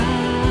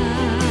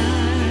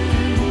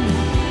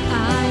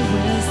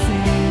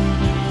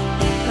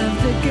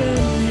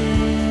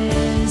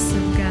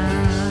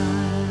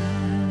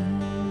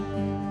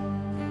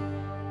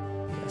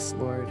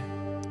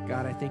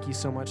you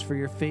so much for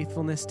your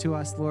faithfulness to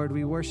us, Lord.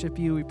 We worship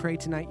you. We pray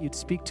tonight you'd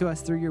speak to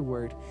us through your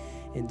word.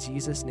 In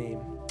Jesus' name,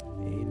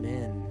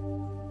 amen.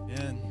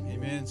 Amen.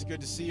 Amen. It's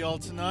good to see you all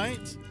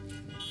tonight.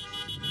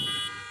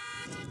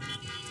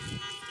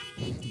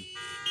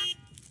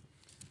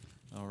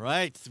 All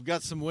right, we've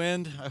got some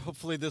wind.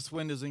 Hopefully this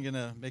wind isn't going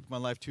to make my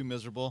life too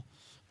miserable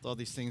with all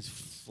these things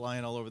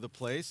flying all over the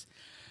place.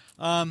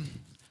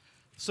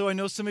 So I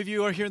know some of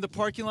you are here in the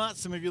parking lot,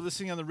 some of you are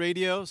listening on the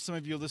radio, some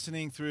of you are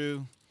listening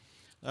through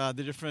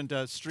the different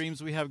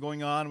streams we have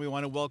going on. We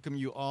want to welcome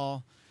you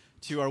all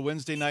to our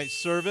Wednesday night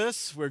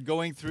service. We're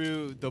going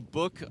through the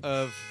book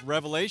of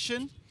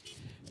Revelation,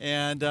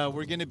 and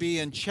we're going to be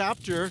in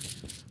chapter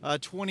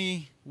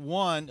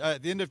 21,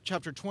 at the end of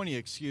chapter 20,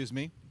 excuse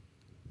me.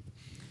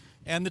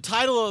 And the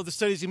title of the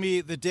study is going to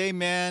be The Day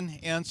Man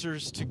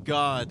Answers to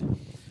God.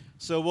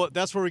 So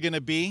that's where we're going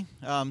to be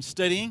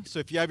studying. So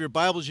if you have your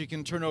Bibles, you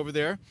can turn over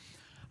there.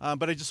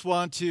 But I just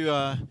want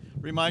to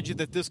remind you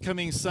that this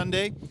coming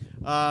Sunday,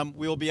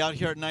 we will be out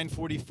here at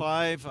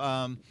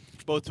 9:45,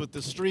 both with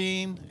the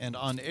stream and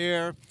on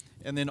air,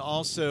 and then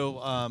also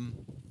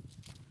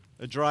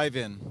a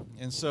drive-in.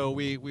 And so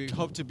we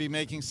hope to be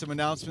making some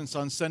announcements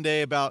on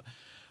Sunday about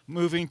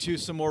moving to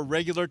some more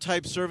regular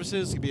type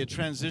services. It could be a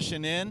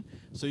transition in,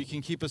 so you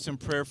can keep us in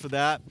prayer for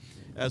that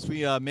as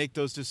we make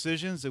those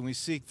decisions and we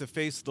seek the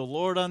face of the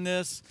Lord on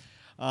this,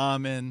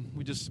 and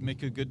we just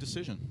make a good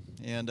decision.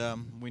 And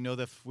we know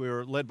that if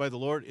we're led by the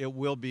Lord, it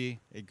will be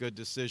a good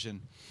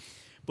decision.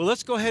 But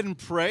let's go ahead and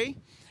pray,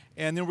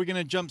 and then we're going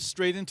to jump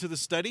straight into the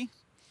study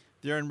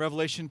there in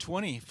Revelation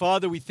 20.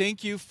 Father, we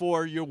thank you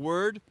for your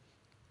word.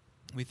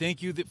 We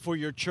thank you for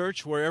your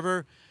church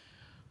wherever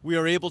we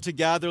are able to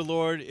gather,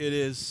 Lord. It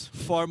is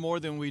far more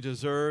than we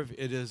deserve.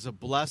 It is a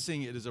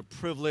blessing. It is a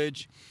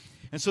privilege.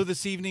 And so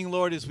this evening,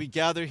 Lord, as we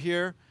gather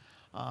here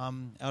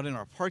out in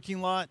our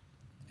parking lot,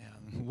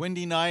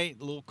 windy night,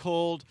 a little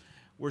cold,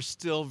 we're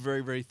still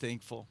very, very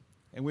thankful.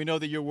 And we know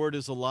that your word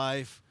is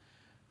alive.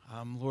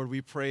 Lord,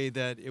 we pray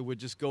that it would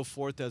just go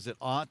forth as it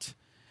ought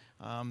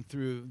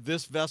through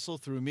this vessel,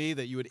 through me,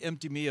 that you would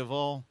empty me of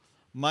all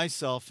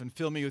myself and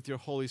fill me with your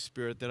Holy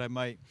Spirit, that I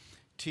might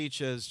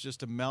teach as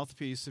just a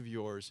mouthpiece of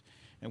yours.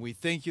 And we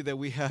thank you that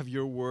we have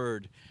your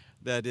word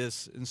that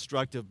is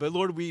instructive. But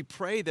Lord, we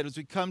pray that as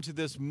we come to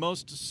this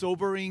most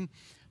sobering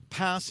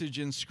passage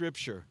in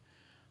Scripture,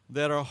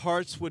 that our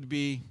hearts would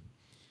be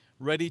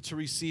ready to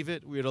receive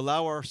it. We would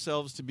allow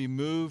ourselves to be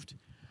moved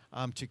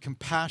to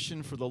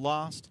compassion for the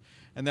lost.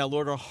 And that,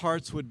 Lord, our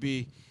hearts would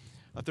be,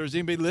 if there's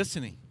anybody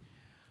listening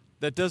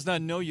that does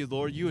not know you,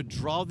 Lord, you would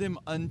draw them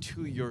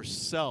unto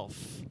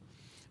yourself.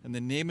 In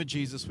the name of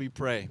Jesus we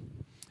pray.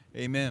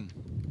 Amen.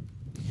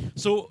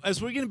 So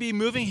as we're going to be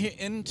moving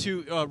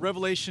into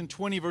Revelation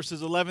 20,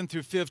 verses 11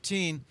 through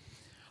 15,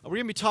 we're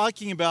going to be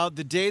talking about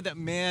the day that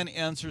man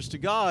answers to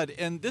God.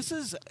 And this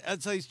is,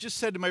 as I just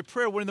said in my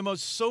prayer, one of the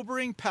most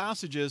sobering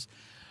passages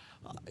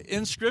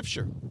in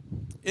Scripture.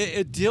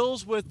 It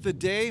deals with the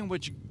day in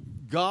which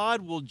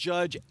God will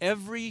judge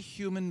every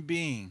human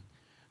being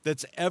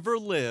that's ever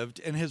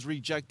lived and has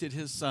rejected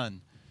his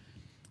Son.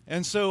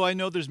 And so I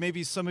know there's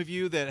maybe some of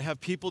you that have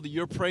people that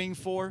you're praying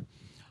for.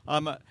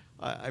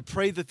 I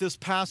pray that this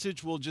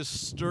passage will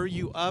just stir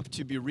you up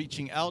to be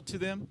reaching out to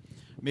them.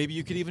 Maybe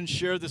you could even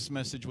share this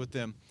message with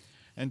them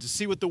and to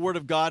see what the Word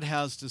of God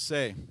has to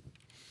say.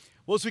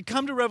 Well, as we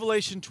come to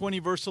Revelation 20,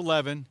 verse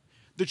 11,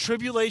 the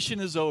tribulation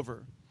is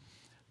over.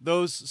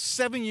 Those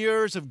 7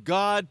 years of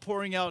God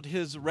pouring out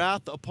his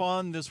wrath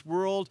upon this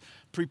world,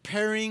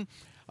 preparing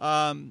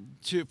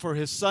for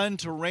his Son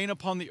to reign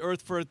upon the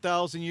earth for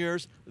 1,000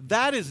 years,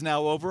 that is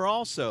now over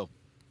also.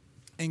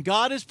 And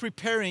God is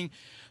preparing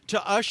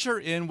to usher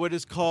in what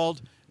is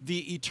called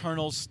the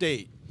eternal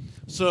state.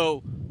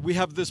 So we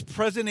have this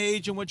present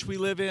age in which we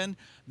live in.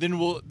 Then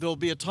there'll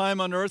be a time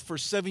on earth for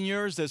 7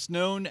 years that's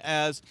known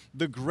as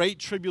the Great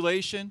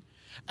Tribulation.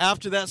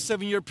 After that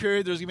 7-year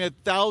period, there's going to be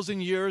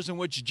 1,000 years in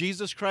which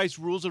Jesus Christ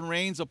rules and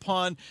reigns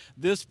upon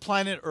this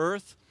planet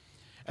Earth.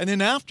 And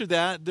then after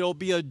that, there'll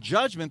be a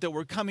judgment that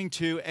we're coming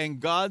to,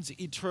 and the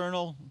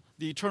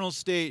eternal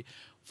state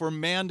for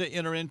man to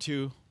enter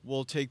into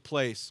will take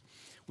place.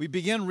 We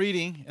begin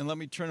reading, and let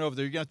me turn over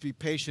there. You're going to have to be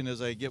patient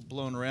as I get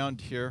blown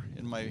around here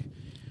in my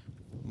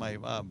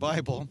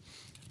Bible.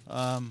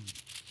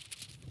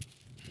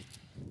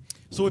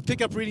 So we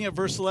pick up reading at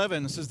verse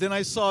 11. It says, "Then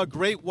I saw a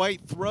great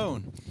white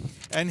throne,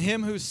 and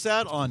him who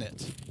sat on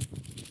it,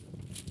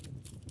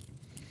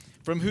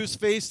 from whose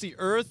face the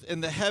earth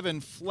and the heaven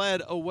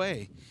fled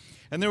away,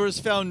 and there was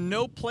found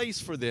no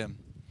place for them.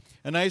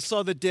 And I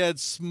saw the dead,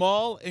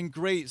 small and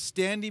great,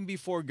 standing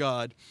before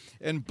God,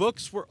 and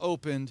books were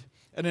opened,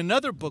 and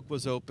another book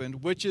was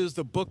opened, which is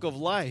the book of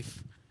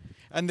life.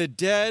 And the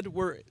dead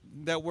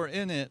that were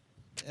in it,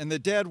 and the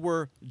dead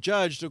were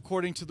judged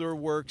according to their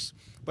works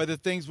by the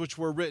things which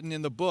were written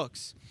in the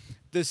books.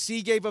 The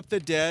sea gave up the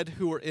dead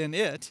who were in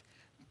it,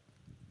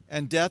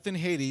 and death and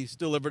Hades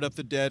delivered up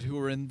the dead who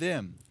were in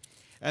them.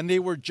 And they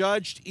were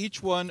judged,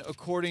 each one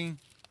according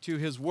to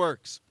his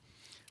works.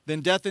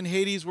 Then death and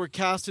Hades were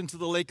cast into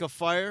the lake of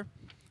fire.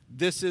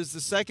 This is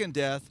the second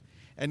death,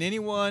 and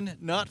anyone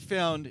not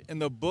found in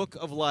the book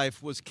of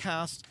life was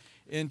cast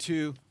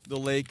into the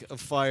lake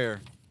of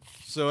fire.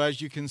 So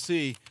as you can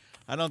see,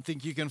 I don't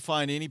think you can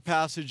find any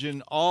passage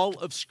in all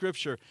of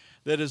Scripture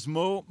that is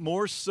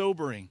more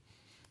sobering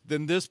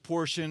than this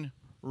portion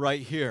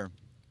right here.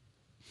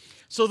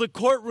 So the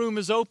courtroom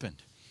is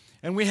opened,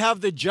 and we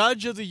have the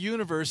judge of the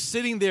universe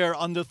sitting there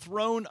on the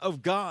throne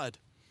of God.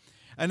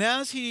 And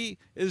as he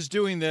is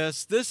doing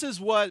this, this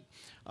is what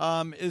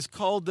is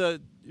called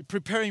the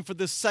preparing for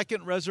the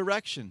second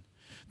resurrection.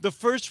 The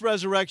first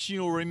resurrection,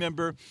 you'll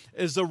remember,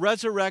 is the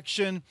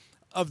resurrection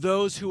of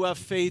those who have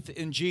faith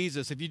in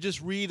Jesus. If you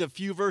just read a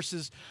few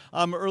verses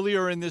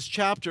earlier in this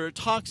chapter, it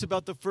talks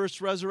about the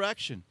first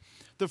resurrection.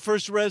 The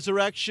first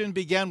resurrection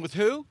began with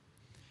who?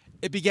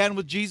 It began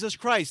with Jesus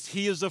Christ.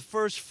 He is the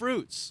first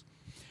fruits.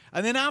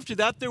 And then after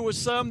that, there were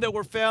some that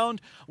were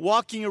found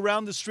walking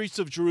around the streets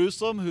of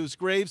Jerusalem whose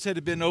graves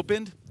had been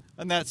opened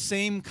on that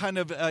same kind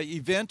of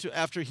event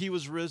after he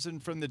was risen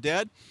from the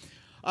dead.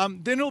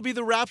 Then it will be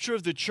the rapture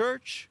of the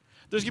church.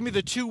 There's going to be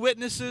the two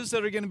witnesses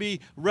that are going to be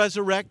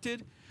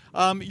resurrected.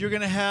 You're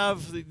going to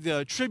have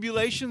the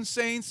tribulation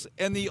saints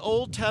and the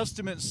Old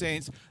Testament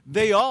saints.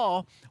 They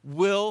all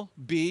will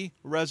be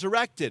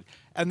resurrected.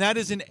 And that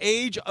is an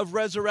age of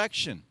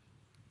resurrection.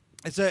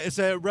 It's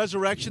a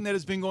resurrection that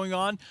has been going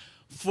on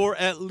for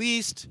at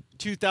least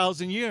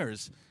 2,000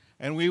 years.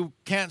 And we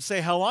can't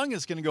say how long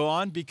it's going to go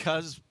on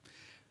because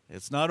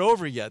it's not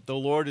over yet. The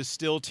Lord is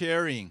still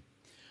tarrying.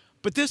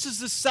 But this is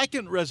the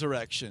second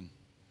resurrection.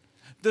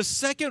 The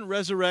second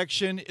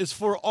resurrection is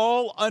for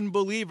all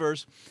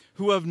unbelievers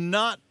who have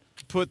not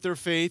put their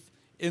faith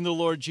in the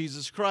Lord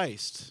Jesus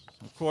Christ.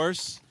 Of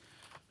course,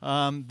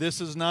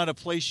 this is not a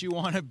place you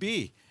want to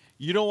be.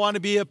 You don't want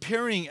to be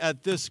appearing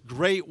at this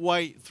great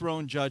white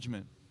throne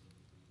judgment.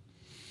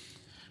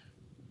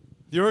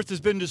 The earth has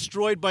been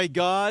destroyed by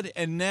God,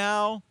 and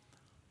now,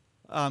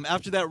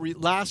 after that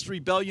last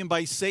rebellion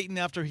by Satan,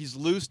 after he's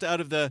loosed out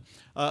of the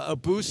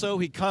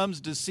abuso, he comes,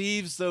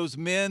 deceives those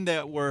men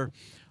that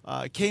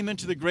came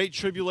into the great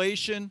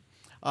tribulation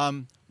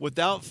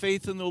without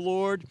faith in the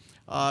Lord.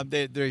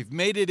 They've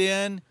made it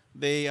in.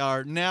 They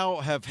are now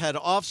have had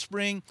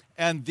offspring,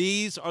 and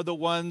these are the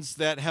ones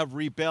that have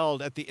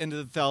rebelled at the end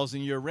of the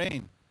 1,000-year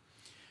reign.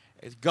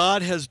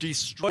 God has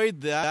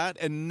destroyed that,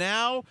 and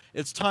now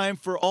it's time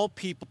for all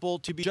people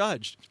to be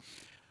judged.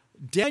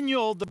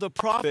 Daniel, the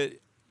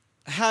prophet,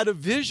 had a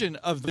vision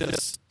of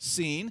this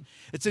scene.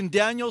 It's in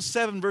Daniel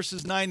 7,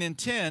 verses 9 and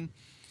 10.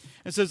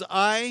 It says,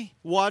 I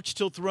watched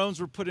till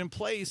thrones were put in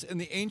place, and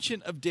the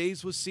Ancient of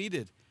Days was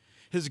seated.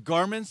 His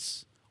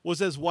garments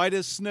was as white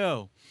as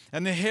snow,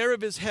 and the hair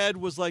of his head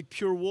was like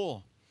pure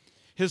wool.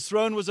 His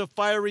throne was a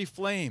fiery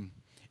flame,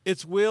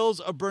 its wheels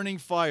a burning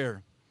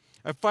fire.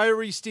 A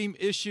fiery steam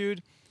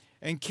issued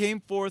and came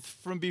forth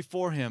from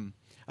before him.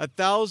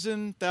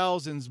 1,000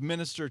 thousands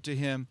ministered to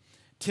him.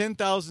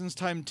 10,000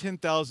 times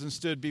 10,000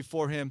 stood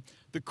before him.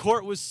 The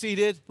court was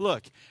seated,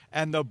 look,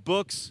 and the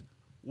books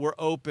were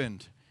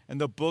opened. And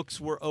the books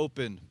were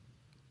opened.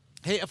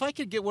 Hey, if I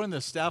could get one of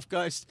the staff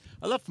guys,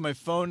 I left my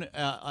phone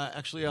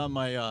actually on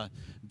my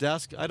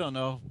desk. I don't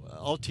know.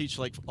 I'll teach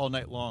like all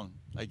night long,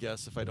 I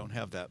guess, if I don't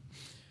have that.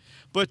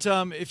 But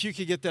if you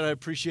could get that, I'd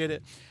appreciate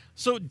it.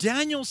 So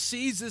Daniel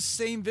sees this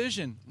same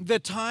vision, the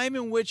time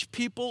in which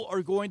people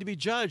are going to be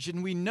judged.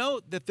 And we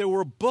note that there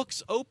were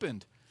books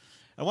opened.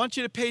 I want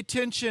you to pay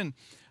attention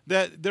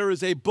that there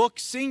is a book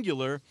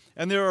singular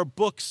and there are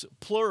books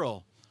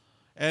plural.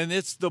 And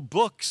it's the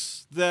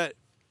books that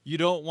you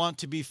don't want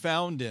to be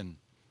found in.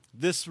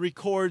 This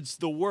records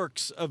the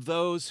works of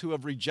those who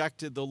have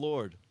rejected the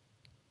Lord.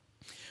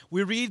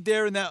 We read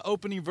there in that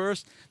opening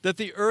verse that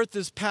the earth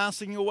is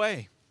passing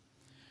away.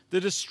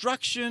 The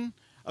destruction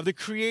of the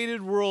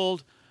created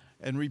world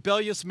and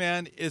rebellious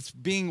man is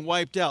being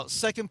wiped out.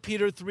 2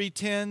 Peter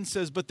 3:10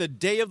 says, but the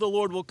day of the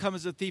Lord will come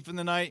as a thief in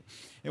the night,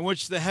 in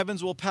which the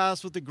heavens will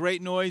pass with a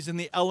great noise, and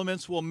the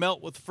elements will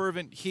melt with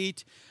fervent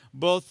heat.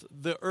 Both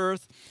the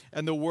earth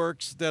and the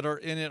works that are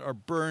in it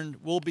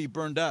will be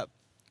burned up.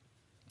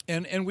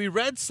 And we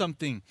read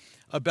something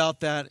about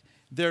that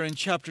there in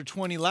chapter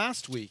 20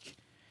 last week.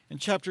 In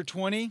chapter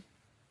 20,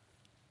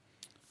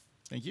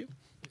 thank you,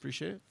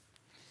 appreciate it.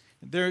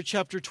 There in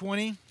chapter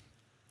 20,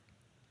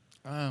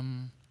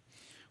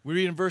 we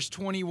read in verse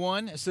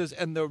 21, it says,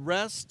 and the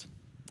rest,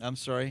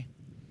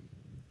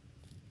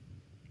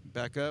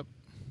 back up.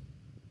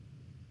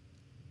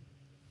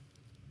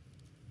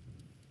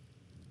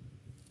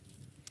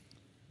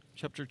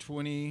 Chapter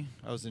 20,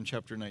 I was in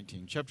chapter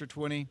 19. Chapter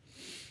 20,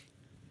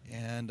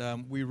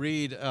 and we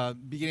read,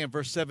 beginning at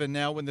verse 7,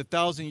 now when the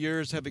 1,000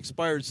 years have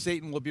expired,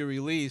 Satan will be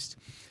released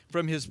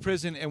from his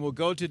prison and will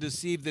go to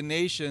deceive the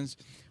nations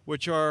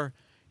which are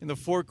in the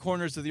four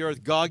corners of the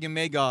earth, Gog and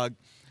Magog,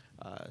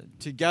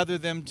 to gather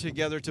them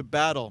together to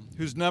battle,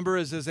 whose number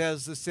is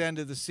as the sand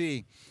of the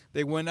sea.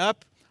 They went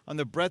up on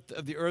the breadth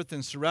of the earth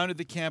and surrounded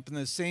the camp and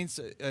the saints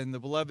in the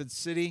beloved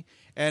city,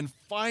 and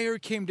fire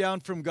came down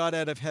from God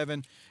out of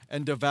heaven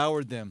and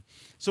devoured them.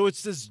 So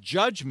it's this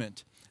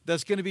judgment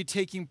that's going to be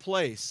taking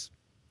place.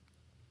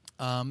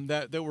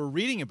 that we're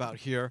reading about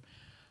here.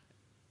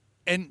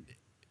 And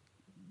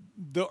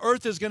the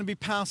earth is going to be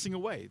passing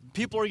away.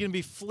 People are going to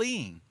be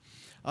fleeing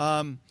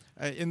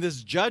in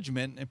this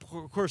judgment. And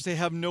of course, they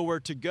have nowhere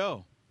to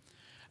go.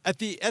 At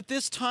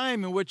this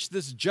time in which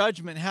this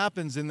judgment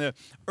happens and the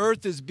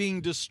earth is being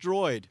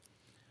destroyed,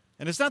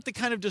 and it's not the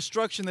kind of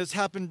destruction that's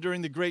happened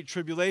during the Great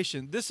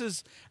Tribulation. This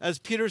is, as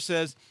Peter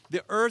says,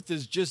 the earth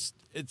is just,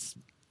 it's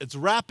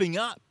wrapping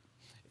up.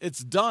 It's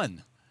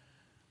done.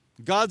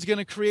 God's going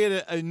to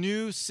create a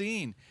new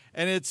scene.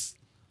 And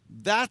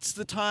that's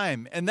the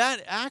time. And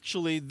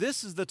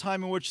this is the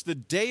time in which the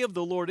day of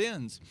the Lord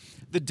ends.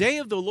 The day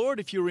of the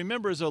Lord, if you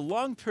remember, is a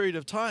long period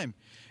of time.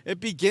 It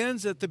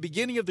begins at the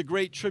beginning of the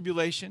Great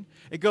Tribulation.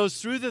 It goes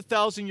through the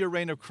 1,000-year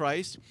reign of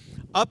Christ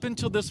up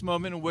until this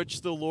moment in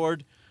which the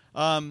Lord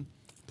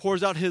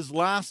pours out his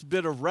last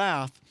bit of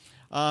wrath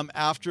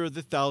after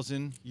the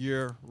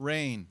 1,000-year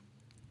reign.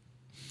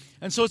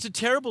 And so it's a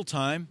terrible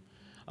time.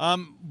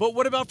 But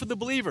what about for the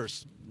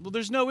believers? Well,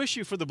 there's no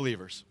issue for the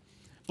believers.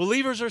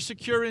 Believers are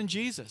secure in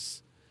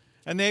Jesus,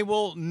 and they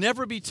will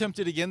never be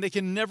tempted again. They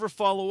can never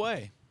fall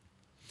away.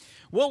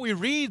 What we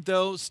read,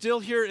 though,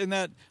 still here in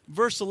that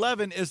verse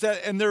 11 is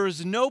that, and there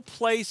is no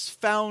place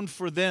found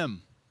for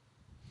them.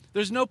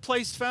 There's no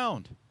place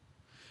found.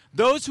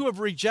 Those who have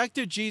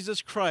rejected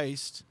Jesus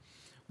Christ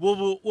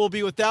will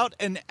be without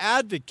an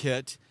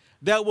advocate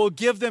that will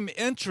give them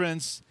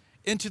entrance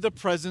into the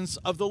presence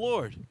of the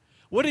Lord.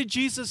 What did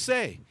Jesus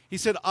say? He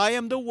said, I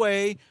am the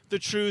way, the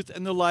truth,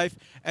 and the life,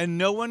 and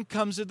no one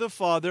comes to the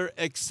Father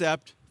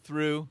except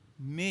through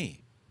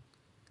me.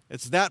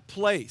 It's that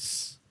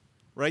place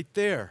right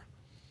there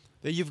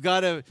that you've got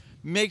to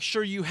make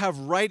sure you have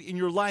right in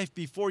your life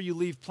before you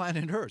leave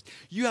planet Earth.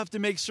 You have to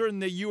make certain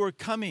that you are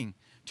coming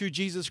to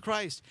Jesus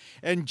Christ.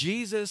 And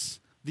Jesus,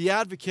 the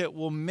advocate,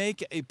 will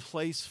make a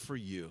place for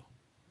you.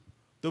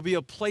 There'll be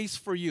a place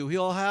for you.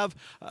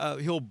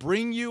 He'll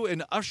bring you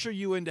and usher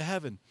you into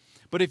heaven.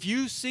 But if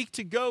you seek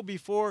to go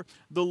before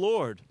the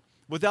Lord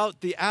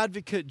without the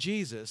advocate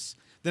Jesus,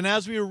 then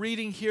as we are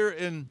reading here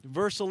in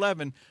verse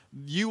 11,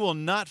 you will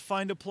not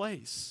find a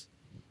place.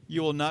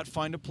 You will not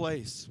find a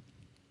place.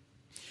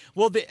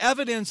 Well, the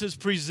evidence is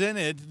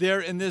presented there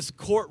in this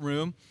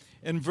courtroom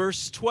in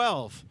verse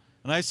 12.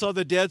 And I saw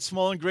the dead,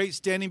 small and great,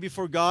 standing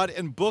before God,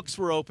 and books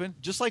were opened.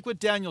 Just like what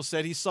Daniel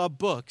said, he saw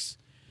books.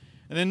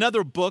 And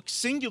another book,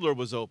 singular,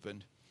 was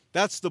opened.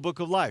 That's the book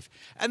of life.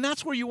 And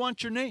that's where you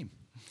want your name.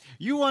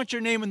 You want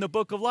your name in the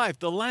book of life,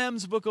 the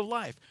Lamb's book of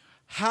life.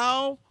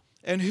 How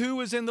and who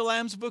is in the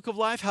Lamb's book of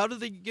life? How do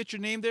they get your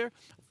name there?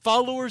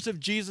 Followers of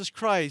Jesus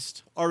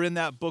Christ are in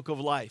that book of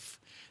life.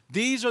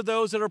 These are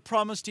those that are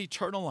promised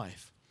eternal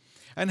life.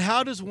 And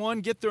how does one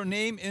get their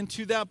name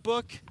into that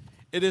book?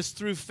 It is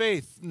through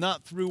faith,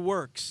 not through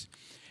works.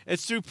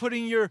 It's through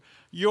putting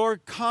your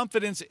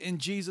confidence in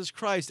Jesus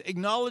Christ,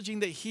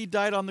 acknowledging that he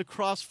died on the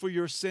cross for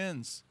your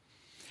sins,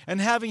 and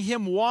having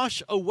him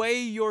wash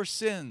away your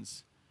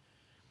sins.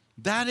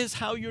 That is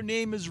how your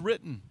name is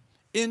written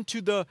into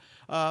the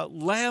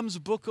Lamb's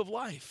book of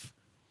life.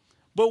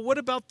 But what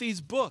about these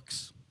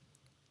books?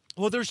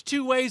 Well, there's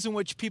two ways in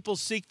which people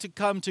seek to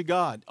come to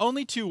God.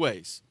 Only two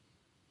ways.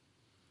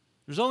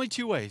 There's only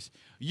two ways.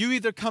 You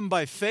either come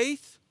by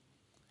faith,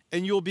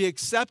 and you'll be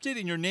accepted,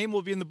 and your name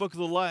will be in the book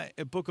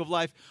of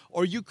life,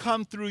 or you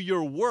come through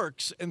your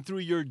works and through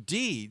your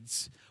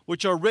deeds,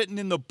 which are written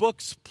in the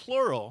books,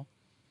 plural,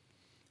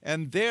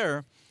 and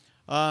there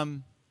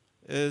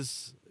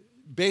is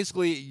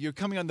basically you're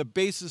coming on the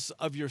basis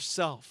of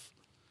yourself.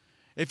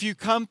 If you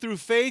come through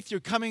faith, you're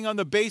coming on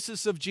the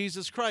basis of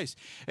Jesus Christ.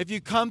 If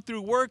you come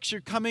through works,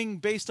 you're coming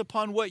based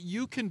upon what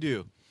you can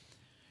do.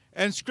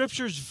 And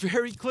Scripture is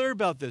very clear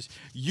about this.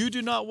 You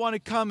do not want to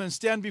come and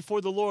stand before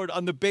the Lord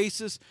on the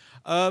basis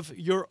of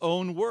your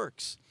own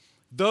works.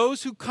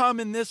 Those who come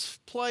in this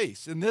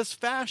place, in this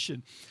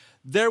fashion,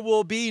 there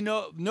will be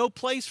no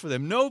place for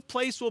them. No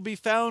place will be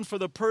found for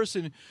the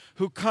person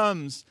who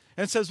comes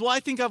and says, well,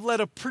 I think I've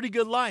led a pretty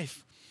good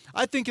life.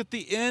 I think at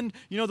the end,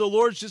 the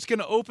Lord's just going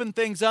to open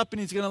things up and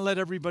he's going to let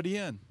everybody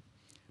in.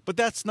 But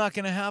that's not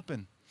going to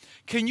happen.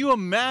 Can you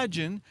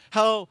imagine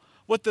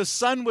what the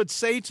Son would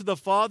say to the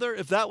Father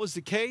if that was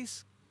the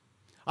case?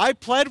 I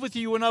pled with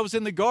you when I was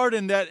in the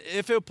garden that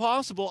if it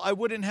possible, I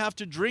wouldn't have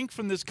to drink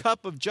from this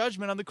cup of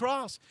judgment on the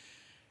cross.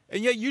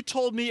 And yet you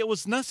told me it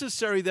was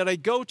necessary that I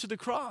go to the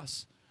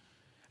cross.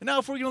 And now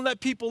if we're going to let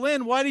people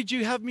in, why did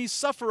you have me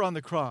suffer on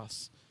the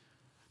cross?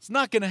 It's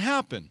not going to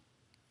happen.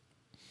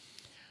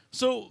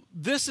 So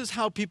this is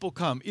how people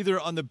come, either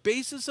on the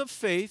basis of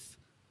faith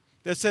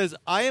that says,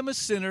 I am a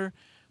sinner,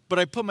 but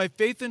I put my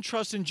faith and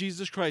trust in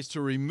Jesus Christ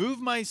to remove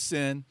my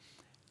sin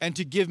and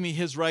to give me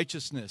his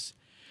righteousness.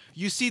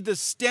 You see, the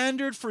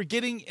standard for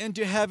getting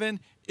into heaven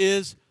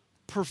is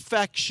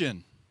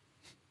perfection.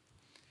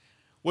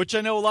 Which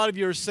I know a lot of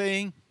you are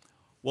saying,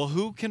 well,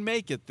 who can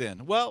make it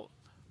then? Well,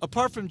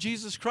 apart from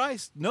Jesus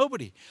Christ,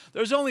 nobody.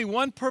 There's only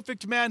one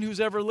perfect man who's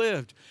ever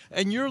lived,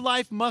 and your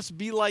life must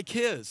be like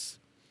his.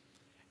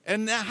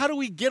 And how do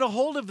we get a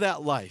hold of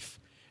that life?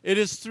 It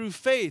is through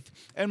faith.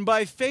 And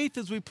by faith,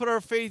 as we put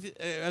our faith,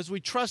 as we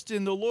trust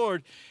in the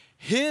Lord,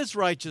 His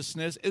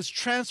righteousness is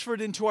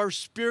transferred into our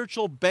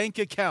spiritual bank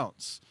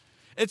accounts.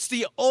 It's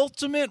the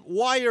ultimate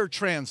wire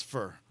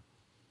transfer.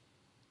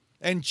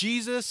 And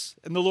Jesus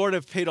and the Lord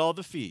have paid all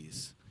the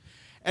fees.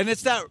 And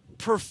it's that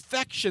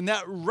perfection,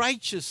 that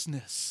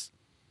righteousness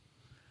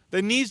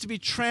that needs to be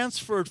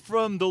transferred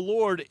from the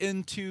Lord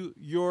into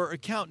your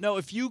account. Now,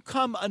 if you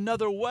come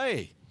another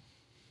way,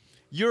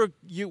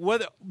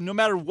 no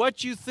matter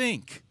what you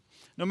think,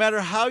 no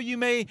matter how you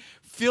may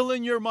feel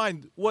in your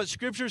mind, what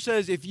Scripture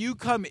says, if you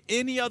come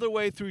any other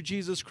way through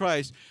Jesus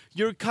Christ,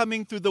 you're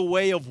coming through the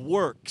way of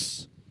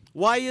works.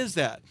 Why is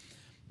that?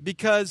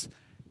 Because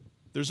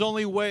the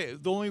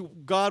only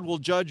God will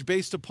judge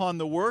based upon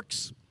the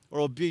works, or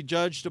will be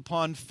judged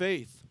upon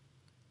faith.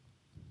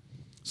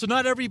 So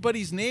not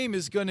everybody's name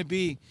is going to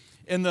be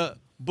in the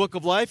book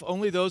of life,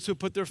 only those who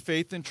put their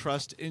faith and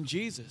trust in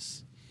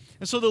Jesus.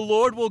 And so the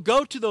Lord will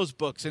go to those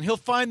books, and He'll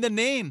find the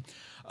name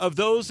of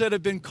those that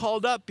have been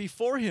called up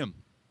before Him.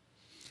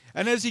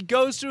 And as He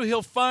goes through,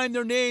 He'll find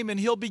their name, and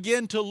He'll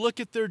begin to look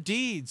at their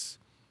deeds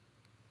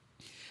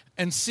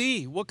and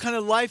see what kind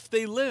of life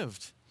they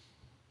lived.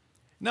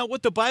 Now,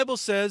 what the Bible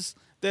says,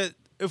 that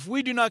if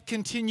we do not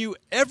continue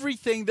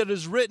everything that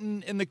is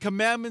written in the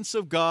commandments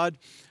of God,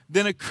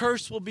 then a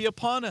curse will be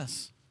upon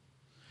us.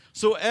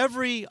 So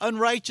every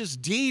unrighteous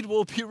deed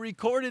will be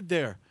recorded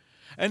there.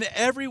 And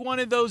every one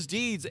of those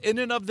deeds in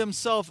and of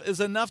themselves is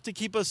enough to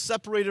keep us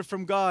separated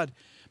from God,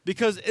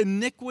 because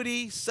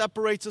iniquity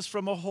separates us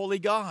from a holy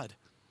God.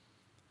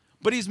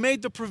 But He's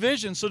made the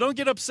provision, so don't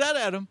get upset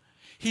at Him.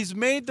 He's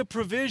made the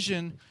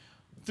provision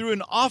through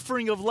an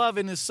offering of love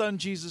in His Son,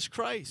 Jesus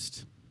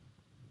Christ.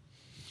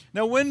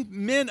 Now, when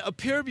men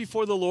appear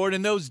before the Lord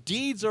and those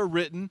deeds are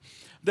written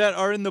that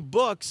are in the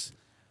books,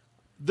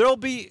 there'll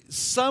be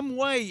some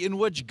way in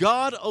which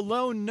God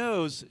alone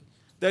knows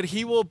that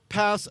He will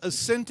pass a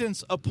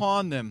sentence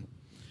upon them.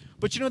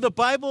 But the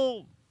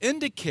Bible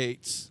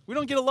indicates, we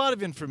don't get a lot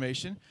of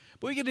information,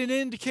 but we get an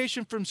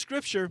indication from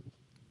Scripture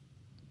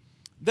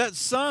that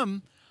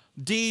some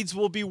deeds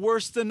will be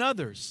worse than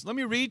others. Let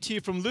me read to you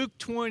from Luke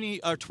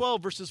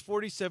 12, verses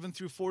 47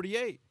 through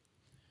 48.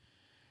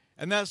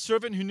 And that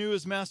servant who knew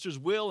his master's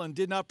will and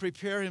did not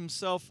prepare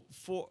himself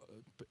for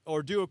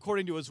or do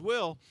according to his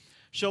will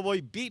shall be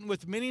beaten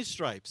with many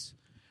stripes.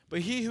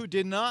 But he who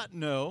did not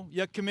know,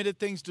 yet committed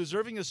things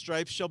deserving of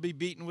stripes, shall be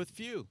beaten with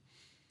few.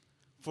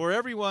 For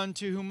everyone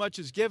to whom much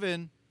is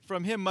given,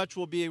 from him much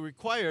will be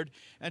required,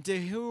 and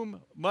to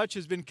whom much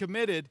has been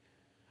committed,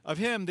 of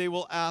him they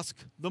will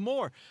ask the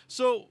more.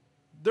 So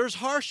there's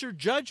harsher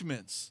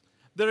judgments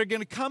that are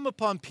going to come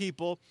upon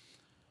people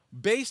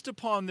based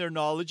upon their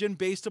knowledge and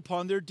based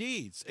upon their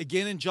deeds.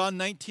 Again, in John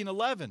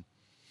 19:11,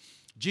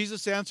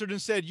 Jesus answered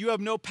and said, "You have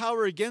no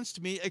power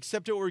against me,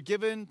 except it were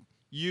given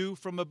you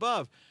from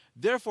above.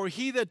 Therefore,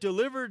 he that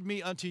delivered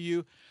me unto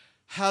you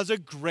has a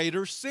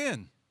greater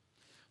sin."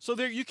 So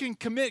there you can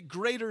commit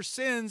greater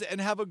sins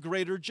and have a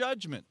greater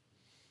judgment.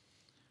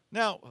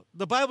 Now,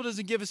 the Bible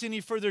doesn't give us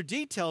any further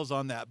details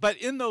on that, but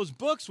in those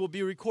books will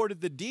be recorded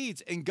the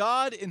deeds, and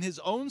God, in His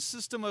own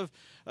system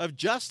of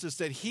justice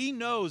that He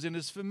knows and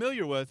is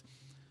familiar with,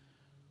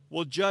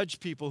 will judge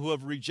people who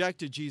have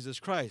rejected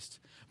Jesus Christ.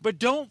 But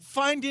don't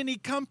find any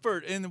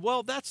comfort in,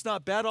 well, that's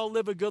not bad, I'll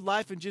live a good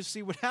life and just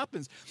see what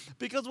happens.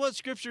 Because what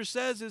Scripture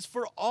says is,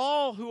 for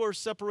all who are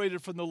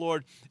separated from the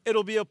Lord,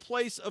 it'll be a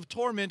place of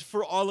torment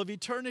for all of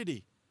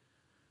eternity.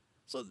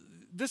 So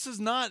this is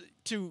not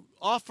to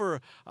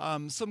offer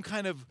some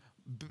kind of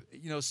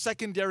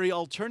secondary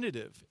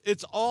alternative.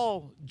 It's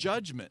all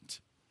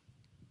judgment.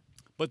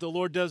 But the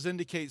Lord does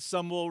indicate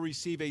some will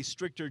receive a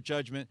stricter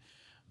judgment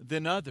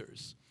than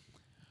others.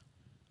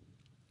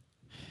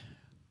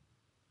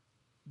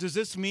 Does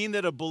this mean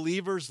that a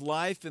believer's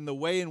life and the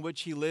way in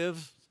which he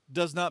lives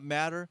does not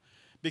matter?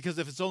 Because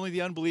if it's only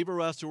the unbeliever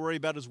who has to worry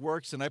about his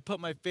works, and I put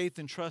my faith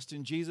and trust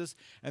in Jesus,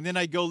 and then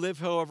I go live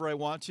however I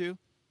want to,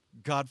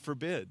 God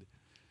forbid.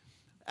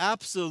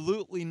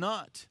 Absolutely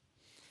not.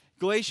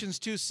 Galatians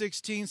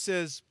 2:16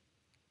 says,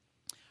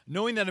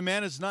 knowing that a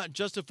man is not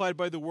justified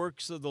by the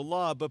works of the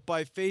law, but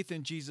by faith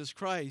in Jesus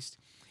Christ,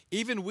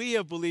 even we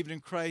have believed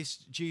in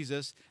Christ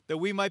Jesus, that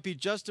we might be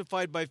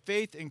justified by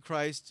faith in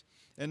Christ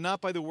and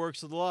not by the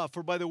works of the law.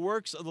 For by the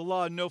works of the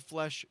law, no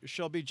flesh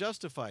shall be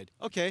justified.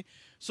 Okay,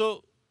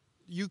 so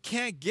you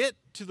can't get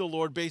to the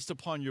Lord based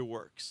upon your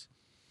works.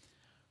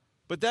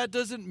 But that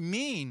doesn't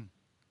mean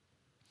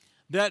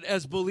that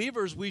as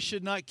believers, we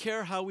should not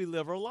care how we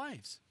live our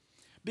lives.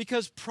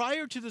 Because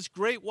prior to this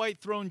great white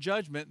throne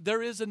judgment,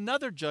 there is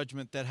another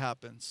judgment that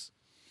happens.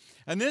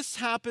 And this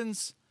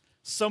happens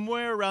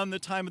somewhere around the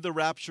time of the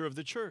rapture of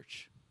the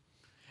church.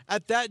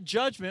 At that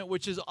judgment,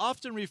 which is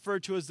often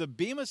referred to as the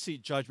Bema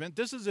Seat judgment,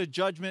 this is a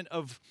judgment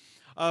of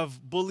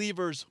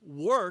believers'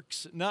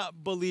 works,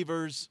 not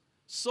believers'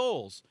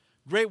 souls.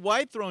 Great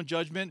white throne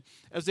judgment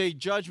is a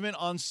judgment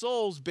on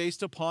souls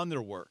based upon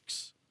their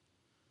works.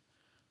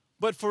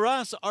 But for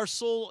us, our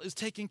soul is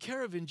taken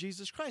care of in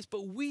Jesus Christ.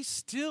 But we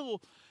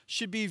still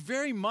should be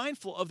very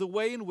mindful of the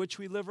way in which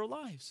we live our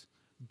lives.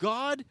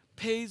 God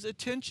pays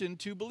attention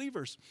to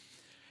believers.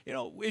 You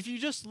know, if you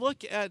just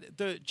look at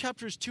the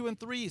chapters 2 and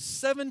 3,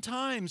 7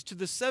 times to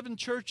the 7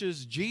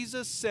 churches,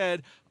 Jesus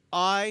said,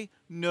 I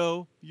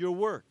know your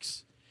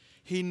works.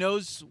 He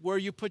knows where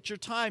you put your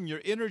time,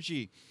 your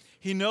energy.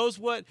 He knows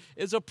what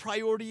is a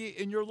priority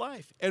in your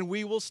life. And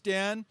we will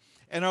stand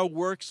and our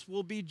works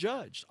will be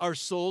judged. Our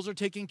souls are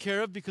taken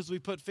care of because we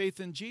put faith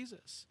in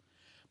Jesus.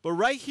 But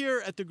right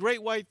here at the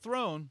great white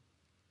throne,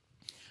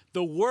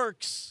 the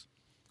works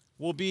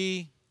will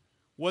be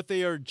what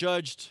they are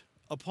judged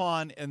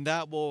upon, and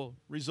that will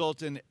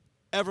result in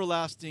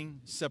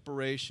everlasting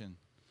separation.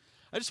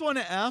 I just want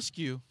to ask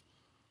you,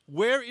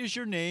 where is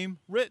your name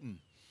written?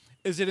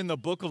 Is it in the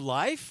book of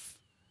life?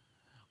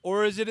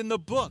 Or is it in the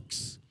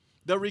books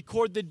that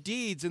record the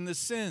deeds and the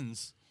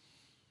sins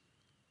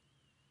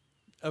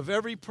of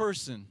every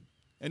person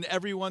and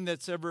everyone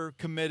that's ever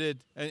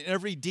committed, and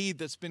every deed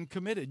that's been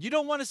committed? You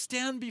don't want to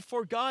stand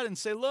before God and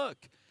say,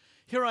 look,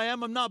 here I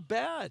am, I'm not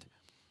bad.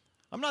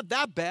 I'm not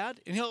that bad.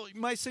 And he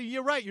might say,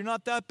 you're right, you're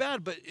not that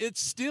bad, but it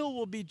still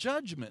will be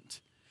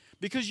judgment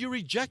because you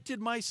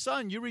rejected my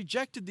son. You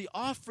rejected the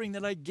offering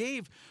that I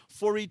gave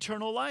for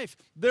eternal life.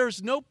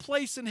 There's no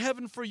place in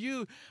heaven for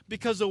you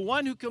because the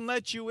one who can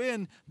let you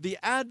in, the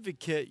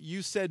advocate,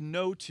 you said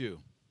no to.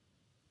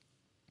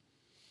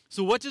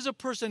 So what does a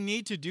person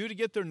need to do to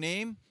get their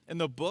name in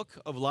the book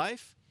of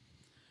life?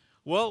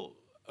 Well,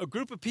 a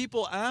group of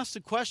people asked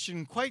a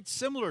question quite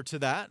similar to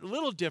that, a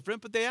little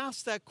different, but they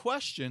asked that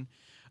question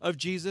of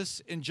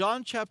Jesus in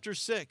John chapter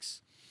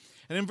 6.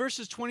 And in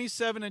verses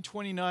 27 and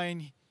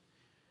 29,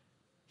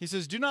 he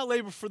says, do not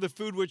labor for the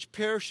food which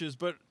perishes,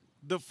 but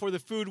for the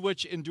food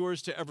which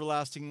endures to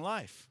everlasting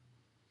life,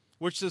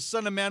 which the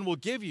Son of Man will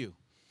give you,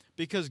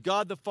 because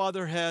God the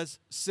Father has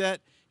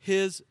set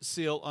his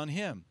seal on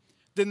him.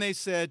 Then they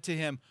said to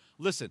him,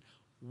 listen,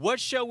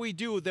 what shall we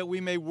do that we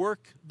may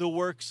work the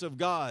works of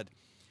God?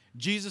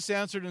 Jesus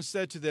answered and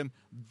said to them,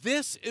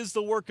 this is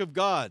the work of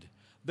God,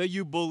 that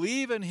you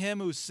believe in him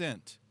who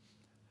sent.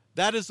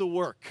 That is the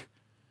work,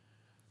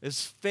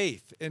 is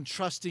faith and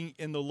trusting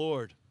in the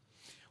Lord.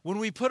 When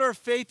we put our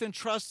faith and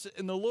trust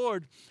in the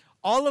Lord,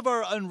 all of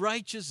our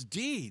unrighteous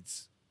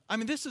deeds, I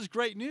mean, this is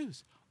great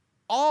news.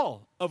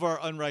 All of our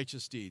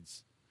unrighteous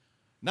deeds,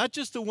 not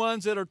just the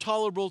ones that are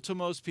tolerable to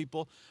most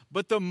people,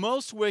 but the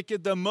most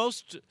wicked, the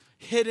most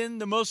hidden,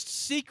 the most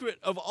secret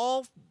of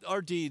all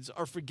our deeds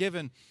are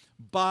forgiven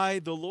by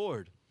the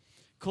Lord.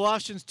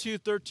 Colossians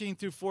 2:13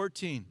 through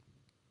 14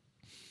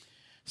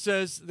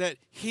 says that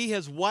he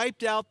has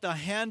wiped out the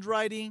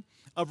handwriting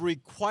of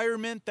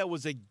requirement that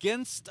was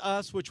against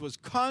us, which was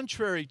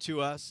contrary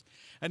to us,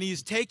 and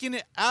he's taken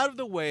it out of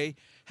the way,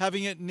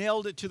 having it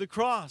nailed it to the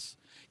cross.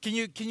 Can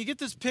you get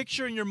this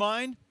picture in your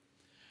mind?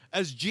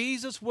 As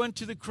Jesus went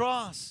to the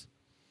cross,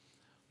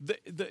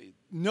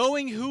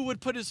 knowing who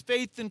would put his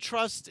faith and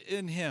trust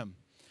in him,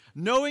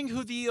 knowing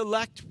who the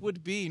elect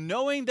would be,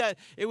 knowing that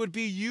it would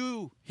be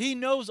you. He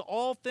knows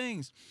all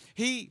things.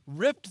 He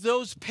ripped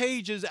those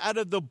pages out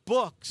of the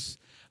books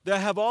that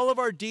have all of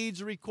our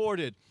deeds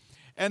recorded,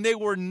 and they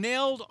were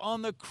nailed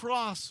on the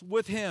cross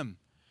with him.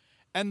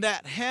 And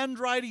that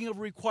handwriting of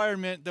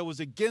requirement that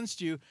was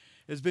against you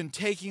has been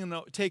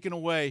taken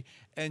away,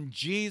 and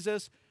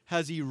Jesus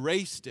has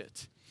erased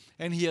it,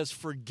 and he has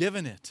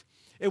forgiven it.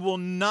 It will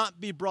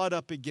not be brought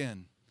up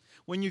again.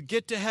 When you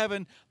get to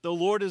heaven, the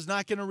Lord is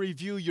not going to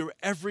review your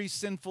every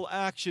sinful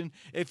action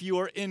if you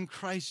are in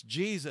Christ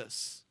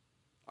Jesus.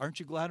 Aren't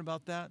you glad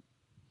about that?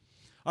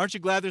 Aren't you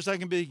glad there's not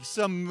going to be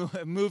some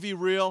movie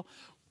reel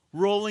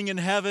rolling in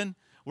heaven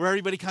where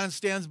everybody kind of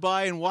stands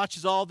by and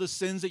watches all the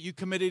sins that you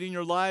committed in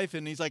your life,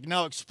 and he's like,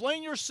 now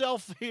explain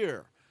yourself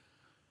here.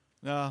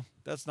 No,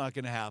 that's not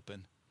going to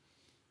happen.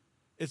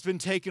 It's been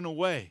taken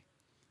away.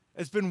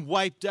 It's been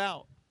wiped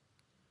out.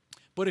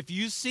 But if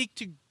you seek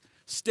to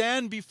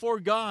stand before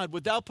God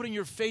without putting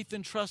your faith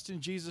and trust in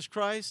Jesus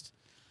Christ,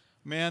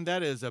 man,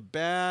 that is a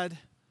bad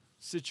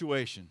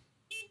situation.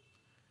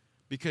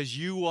 Because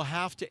you will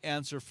have to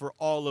answer for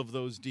all of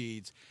those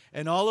deeds.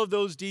 And all of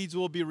those deeds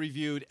will be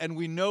reviewed. And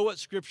we know what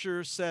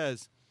Scripture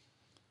says,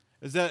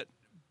 is that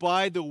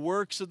by the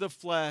works of the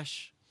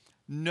flesh,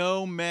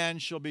 no man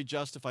shall be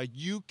justified.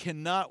 You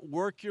cannot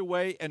work your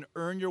way and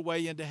earn your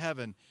way into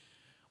heaven.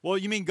 Well,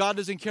 you mean God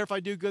doesn't care if I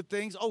do good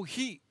things? Oh,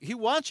 He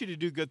wants you to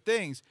do good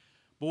things.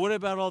 But what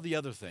about all the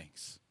other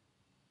things?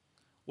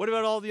 What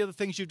about all the other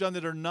things you've done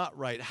that are not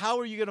right? How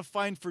are you going to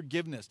find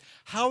forgiveness?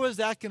 How is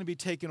that going to be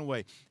taken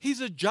away?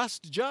 He's a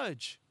just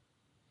judge.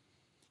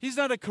 He's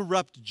not a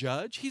corrupt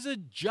judge. He's a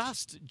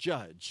just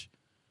judge.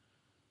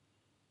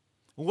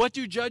 What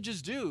do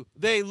judges do?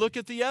 They look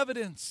at the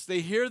evidence.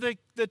 They hear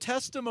the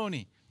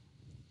testimony.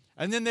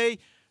 And then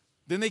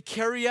they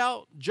carry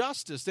out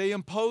justice. They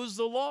impose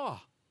the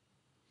law.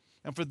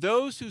 And for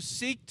those who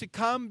seek to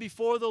come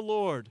before the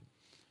Lord,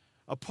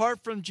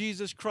 apart from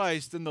Jesus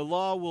Christ, then the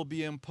law will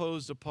be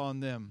imposed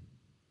upon them.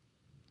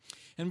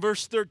 In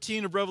verse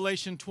 13 of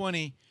Revelation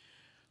 20,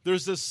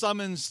 There's the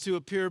summons to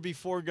appear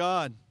before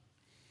God.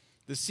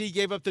 The sea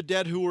gave up the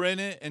dead who were in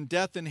it, and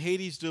death and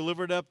Hades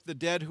delivered up the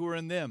dead who were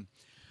in them.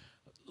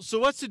 So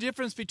what's the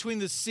difference between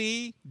the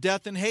sea,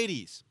 death, and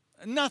Hades?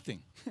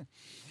 Nothing.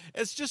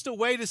 It's just a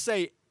way to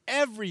say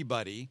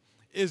everybody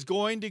is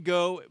going to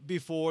go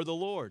before the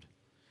Lord.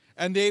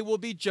 And they will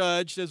be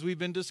judged, as we've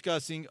been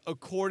discussing,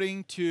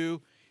 according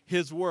to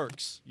his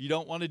works. You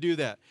don't want to do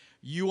that.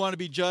 You want to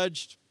be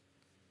judged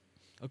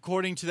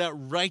according to that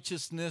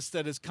righteousness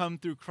that has come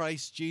through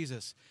Christ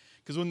Jesus.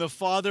 Because when the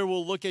Father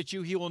will look at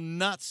you, he will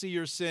not see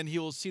your sin. He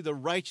will see the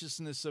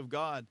righteousness of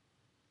God.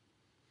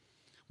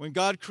 When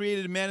God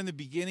created man in the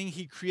beginning,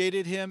 he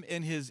created him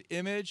in his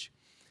image.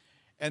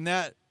 And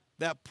that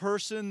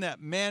person, that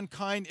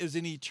mankind, is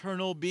an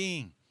eternal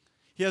being.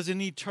 He has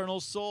an eternal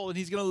soul, and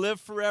he's going to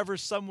live forever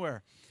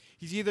somewhere.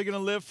 He's either going to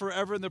live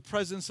forever in the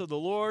presence of the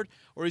Lord,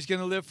 or he's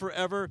going to live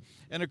forever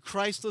in a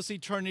Christless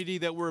eternity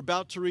that we're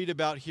about to read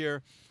about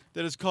here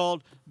that is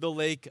called the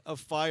lake of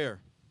fire.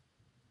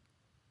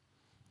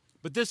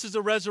 But this is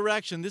a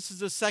resurrection. This is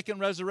the second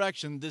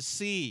resurrection. The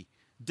sea,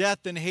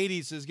 death, and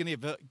Hades is going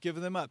to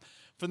give them up.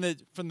 From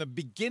the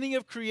beginning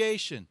of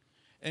creation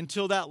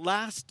until that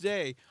last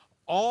day,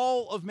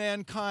 all of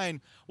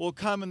mankind will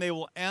come and they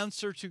will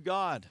answer to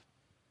God.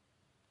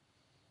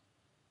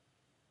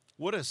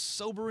 What a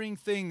sobering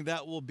thing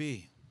that will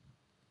be,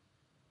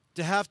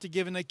 to have to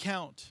give an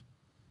account.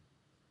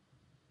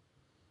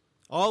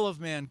 All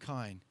of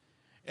mankind.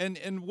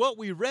 And what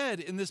we read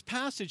in this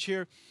passage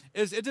here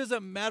is it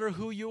doesn't matter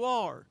who you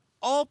are.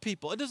 All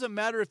people. It doesn't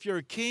matter if you're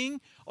a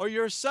king or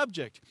you're a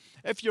subject.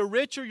 If you're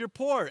rich or you're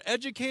poor,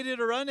 educated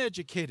or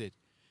uneducated,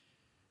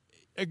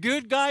 a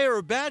good guy or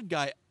a bad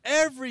guy,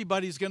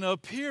 everybody's going to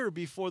appear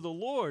before the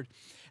Lord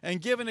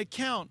and give an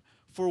account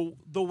for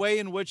the way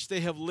in which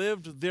they have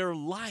lived their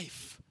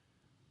life.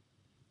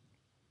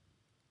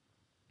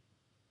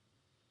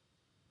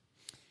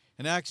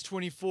 In Acts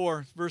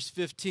 24, verse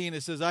 15,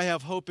 it says, I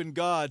have hope in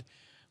God,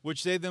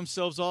 which they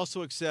themselves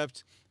also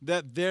accept,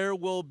 that there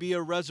will be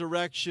a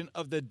resurrection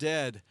of the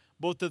dead,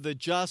 both of the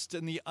just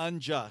and the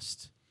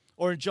unjust.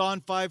 Or in John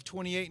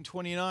 5:28 and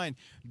 29,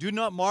 do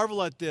not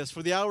marvel at this,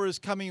 for the hour is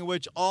coming in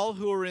which all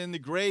who are in the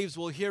graves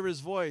will hear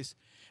his voice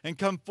and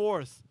come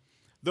forth.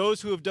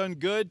 Those who have done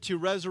good to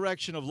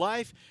resurrection of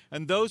life,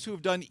 and those who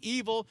have done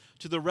evil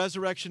to the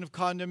resurrection of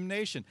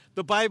condemnation.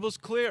 The Bible's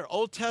clear,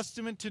 Old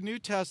Testament to New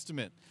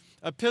Testament.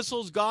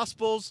 Epistles,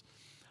 Gospels,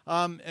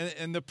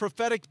 and the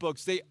prophetic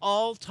books, they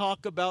all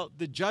talk about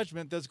the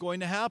judgment that's going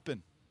to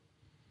happen.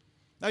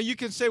 Now you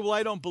can say, well,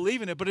 I don't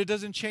believe in it, but it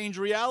doesn't change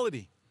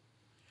reality.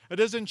 It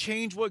doesn't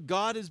change what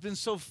God has been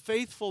so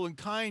faithful and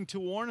kind to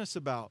warn us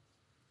about.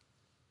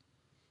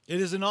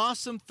 It is an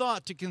awesome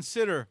thought to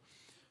consider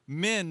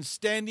men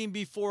standing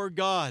before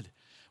God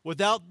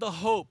without the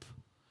hope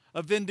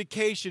of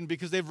vindication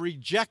because they've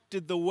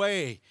rejected the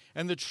way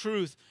and the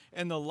truth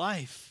and the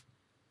life.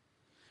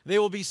 They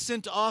will be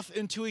sent off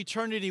into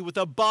eternity with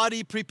a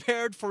body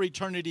prepared for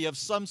eternity of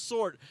some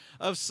sort,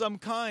 of some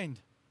kind.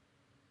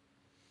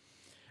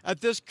 At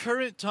this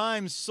current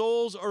time,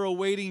 souls are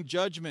awaiting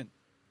judgment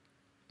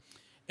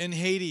in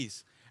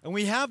Hades. And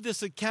we have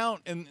this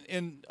account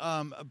in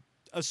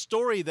a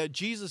story that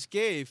Jesus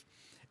gave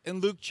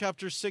in Luke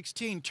chapter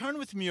 16. Turn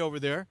with me over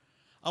there.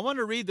 I want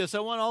to read this. I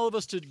want all of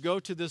us to go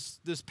to this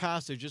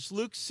passage. It's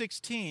Luke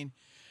 16,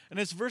 and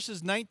it's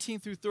verses 19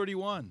 through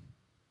 31.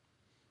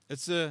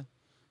 It's a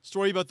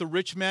story about the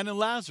rich man and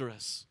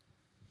Lazarus.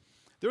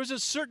 There was a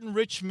certain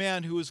rich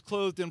man who was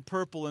clothed in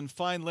purple and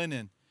fine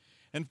linen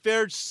and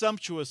fared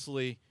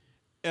sumptuously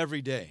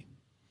every day.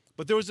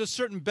 But there was a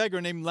certain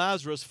beggar named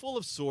Lazarus, full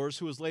of sores,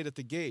 who was laid at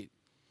the gate,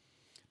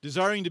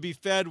 desiring to be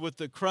fed with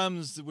the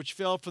crumbs which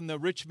fell from the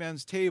rich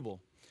man's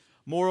table.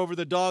 Moreover,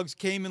 the dogs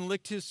came and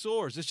licked his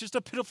sores. It's just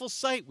a pitiful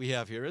sight we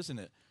have here, isn't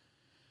it?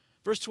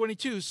 Verse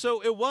 22,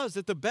 so it was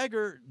that the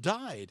beggar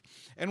died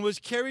and was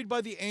carried by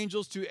the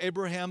angels to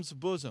Abraham's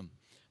bosom.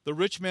 The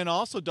rich man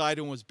also died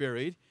and was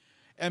buried,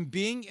 and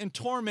being in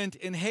torment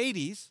in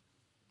Hades,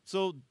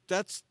 so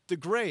that's the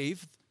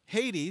grave,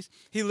 Hades,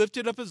 he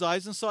lifted up his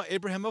eyes and saw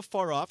Abraham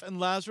afar off and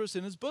Lazarus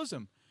in his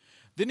bosom.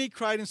 Then he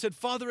cried and said,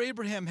 Father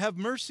Abraham, have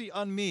mercy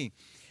on me,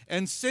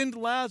 and send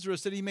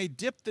Lazarus that he may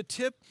dip the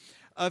tip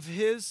of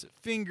his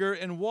finger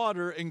in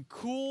water and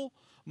cool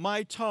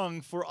my tongue,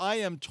 for I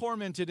am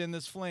tormented in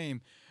this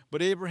flame.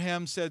 But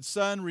Abraham said,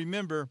 Son,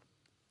 remember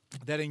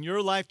that in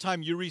your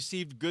lifetime you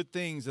received good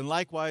things, and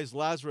likewise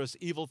Lazarus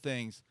evil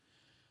things.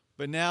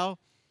 But now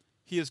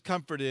he is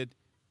comforted,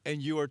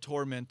 and you are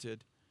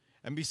tormented.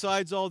 And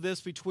besides all this,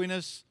 between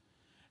us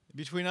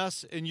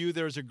and you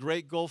there is a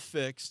great gulf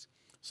fixed,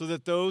 so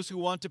that those who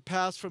want to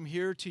pass from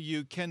here to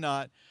you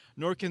cannot,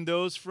 nor can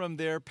those from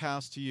there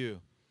pass to you.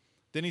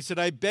 Then he said,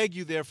 I beg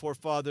you therefore,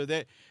 Father,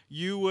 that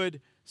you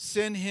would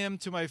send him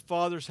to my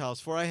father's house,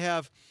 for I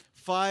have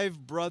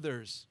 5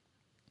 brothers,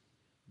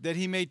 that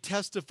he may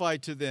testify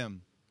to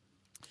them,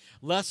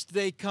 lest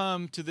they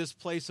come to this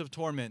place of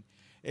torment.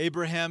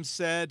 Abraham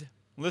said,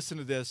 listen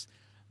to this,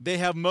 they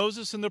have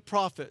Moses and the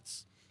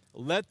prophets.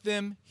 Let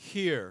them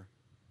hear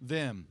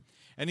them.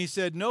 And he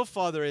said, no,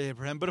 Father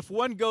Abraham, but if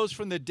one goes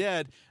from the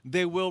dead,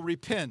 they will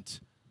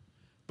repent.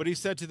 But he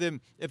said to them,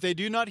 if they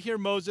do not hear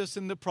Moses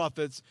and the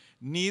prophets,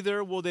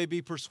 neither will they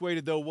be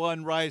persuaded though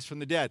one rise from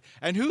the dead.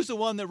 And who's the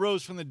one that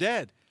rose from the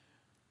dead?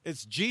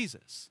 It's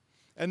Jesus.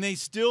 And they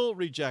still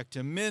reject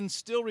him. Men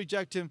still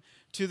reject him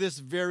to this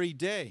very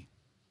day.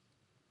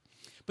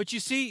 But you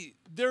see,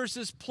 there's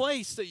this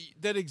place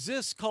that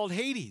exists called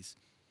Hades.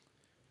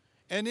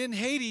 And in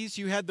Hades,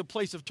 you had the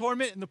place of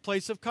torment and the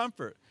place of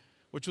comfort,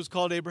 which was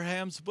called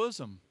Abraham's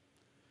bosom.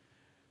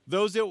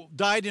 Those that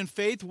died in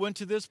faith went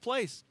to this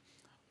place.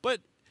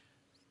 But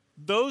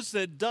those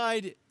that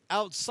died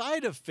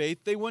outside of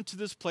faith, they went to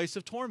this place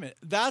of torment.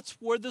 That's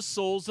where the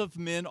souls of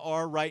men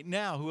are right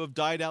now who have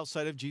died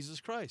outside of Jesus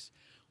Christ.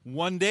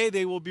 One day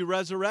they will be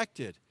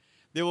resurrected.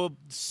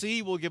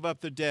 Sea will give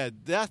up the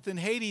dead. Death and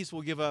Hades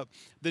will give up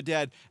the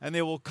dead. And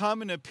they will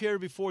come and appear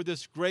before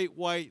this great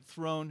white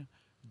throne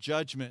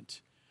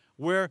judgment,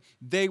 where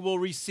they will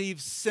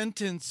receive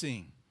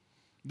sentencing.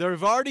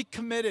 They've already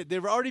committed.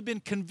 They've already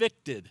been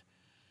convicted.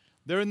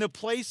 They're in the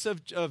place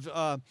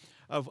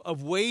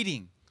of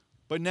waiting.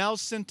 But now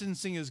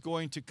sentencing is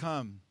going to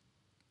come.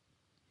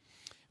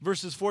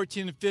 Verses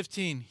 14 and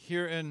 15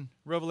 here in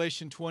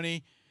Revelation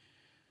 20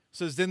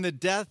 says, Then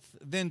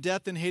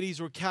death and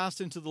Hades were cast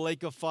into the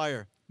lake of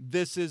fire.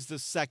 This is the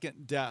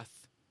second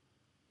death.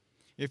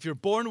 If you're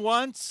born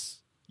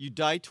once, you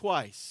die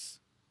twice.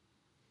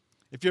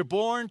 If you're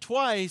born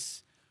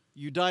twice,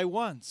 you die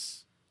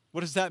once.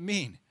 What does that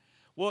mean?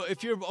 Well,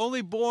 if you're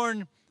only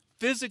born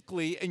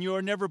physically and you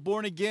are never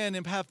born again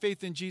and have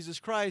faith in Jesus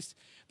Christ,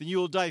 then you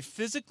will die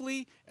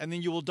physically and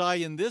then you will die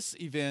in this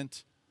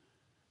event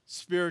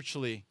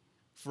spiritually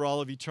for all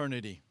of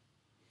eternity.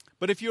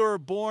 But if you are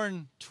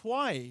born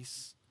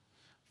twice,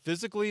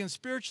 physically and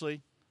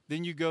spiritually,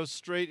 then you go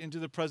straight into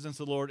the presence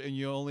of the Lord and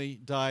you only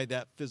die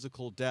that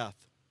physical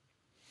death.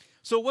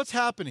 So what's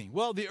happening?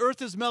 Well, the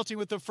earth is melting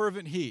with a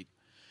fervent heat.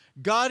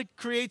 God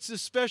creates a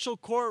special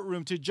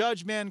courtroom to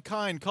judge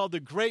mankind called the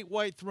Great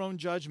White Throne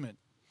Judgment.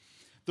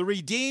 The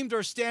redeemed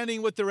are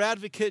standing with their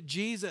advocate,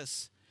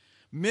 Jesus.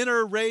 Men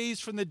are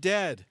raised from the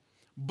dead.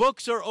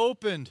 Books are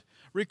opened,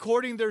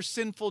 recording their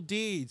sinful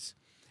deeds.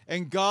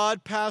 And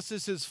God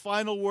passes his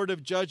final word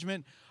of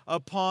judgment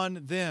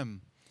upon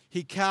them.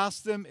 He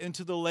casts them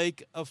into the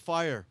lake of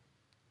fire.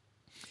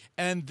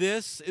 And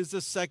this is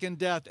the second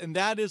death. And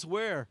that is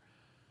where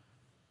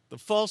the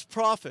false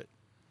prophet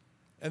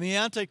and the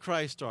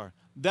Antichrist are.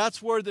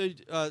 That's where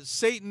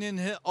Satan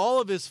and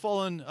all of his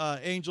fallen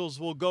angels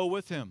will go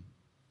with him.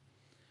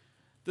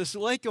 This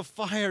lake of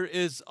fire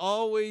is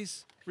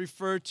always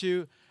referred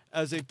to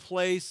as a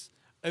place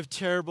of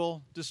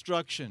terrible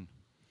destruction.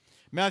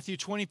 Matthew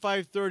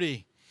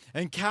 25:30,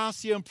 and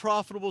cast the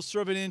unprofitable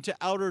servant into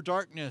outer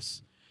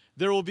darkness.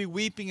 There will be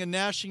weeping and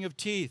gnashing of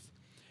teeth,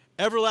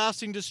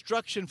 everlasting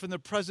destruction from the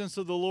presence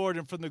of the Lord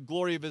and from the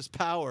glory of his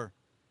power.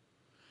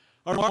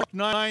 Or Mark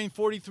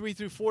 9:43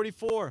 through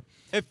 44.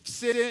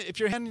 If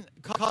your hand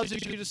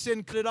causes you to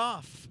sin, cut it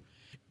off.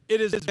 It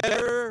is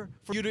better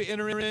for you to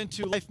enter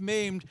into life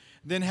maimed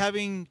than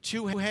having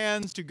two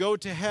hands to go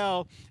to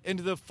hell,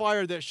 into the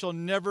fire that shall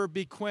never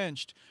be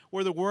quenched,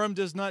 where the worm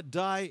does not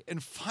die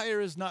and fire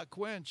is not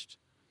quenched.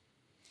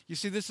 You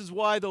see, this is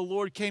why the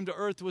Lord came to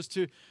earth, was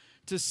to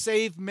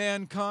save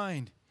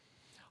mankind.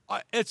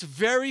 It's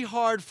very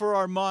hard for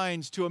our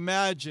minds to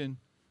imagine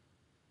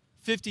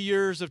 50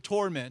 years of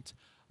torment,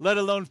 let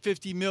alone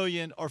 50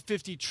 million or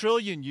 50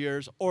 trillion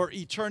years or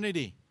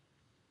eternity.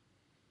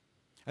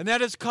 And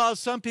that has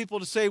caused some people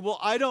to say, well,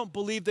 I don't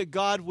believe that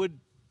God would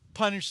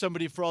punish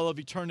somebody for all of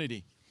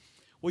eternity.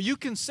 Well, you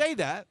can say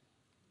that,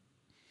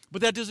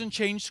 but that doesn't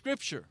change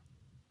Scripture.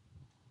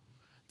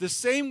 The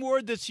same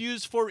word that's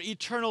used for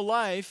eternal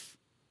life,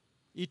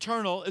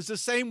 eternal, is the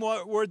same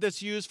word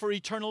that's used for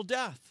eternal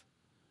death.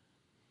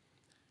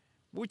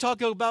 We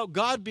talk about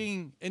God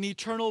being an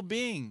eternal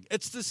being.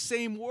 It's the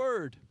same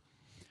word.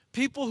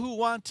 People who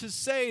want to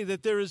say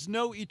that there is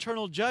no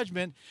eternal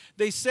judgment,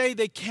 they say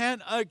they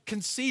can't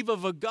conceive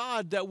of a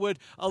God that would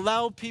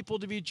allow people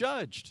to be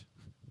judged.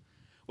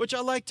 Which I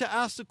like to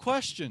ask the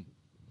question,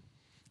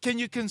 can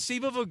you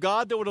conceive of a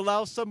God that would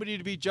allow somebody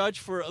to be judged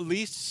for at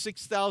least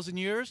 6,000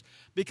 years?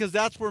 Because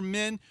that's where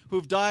men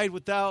who've died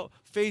without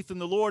faith in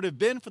the Lord have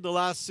been for the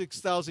last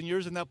 6,000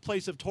 years, in that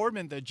place of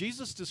torment that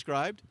Jesus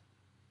described.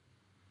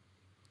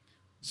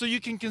 So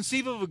you can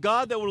conceive of a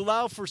God that would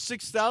allow for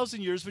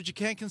 6,000 years, but you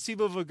can't conceive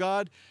of a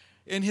God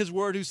in his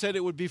word who said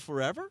it would be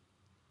forever?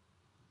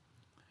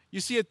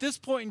 You see, at this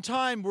point in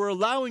time, we're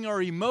allowing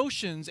our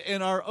emotions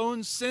and our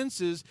own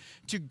senses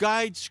to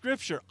guide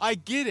Scripture. I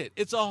get it.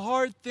 It's a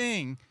hard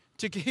thing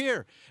to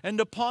hear and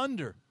to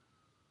ponder.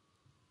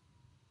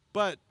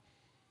 But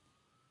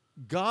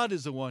God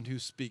is the one who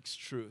speaks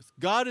truth.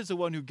 God is the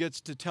one who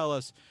gets to tell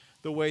us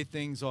the way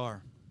things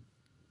are.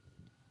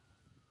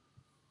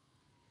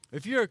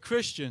 If you're a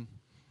Christian,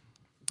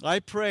 I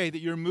pray that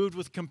you're moved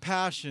with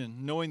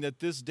compassion, knowing that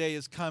this day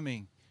is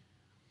coming.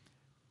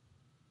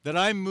 That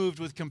I'm moved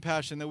with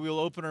compassion, that we'll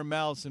open our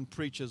mouths and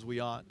preach as we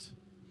ought.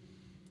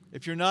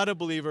 If you're not a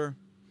believer,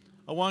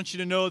 I want you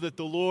to know that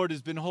the Lord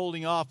has been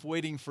holding off,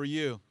 waiting for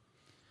you.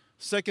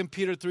 2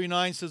 Peter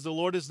 3:9 says, the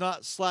Lord is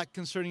not slack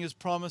concerning his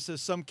promise,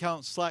 as some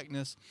count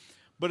slackness,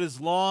 but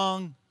is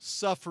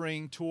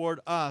long-suffering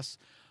toward us,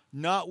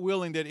 not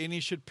willing that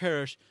any should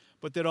perish,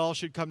 but that all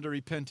should come to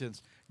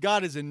repentance.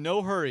 God is in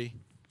no hurry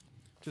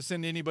to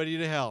send anybody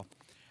to hell.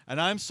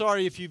 And I'm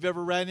sorry if you've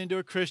ever ran into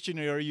a Christian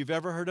or you've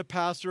ever heard a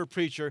pastor or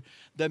preacher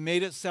that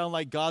made it sound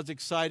like God's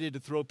excited to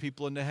throw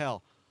people into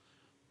hell.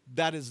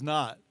 That is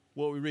not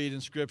what we read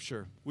in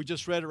Scripture. We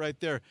just read it right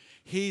there.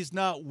 He's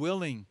not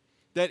willing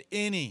that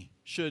any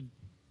should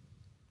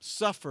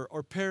suffer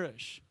or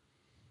perish.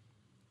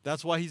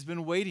 That's why he's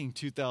been waiting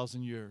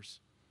 2,000 years.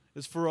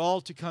 It's for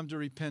all to come to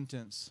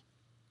repentance.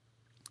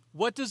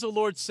 What does the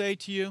Lord say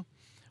to you?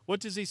 What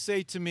does he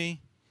say to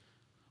me?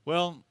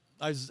 Well,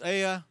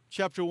 Isaiah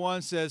chapter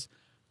 1 says,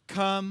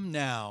 come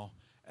now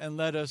and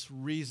let us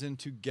reason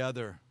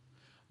together.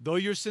 Though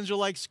your sins are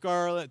like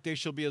scarlet, they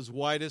shall be as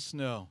white as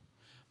snow.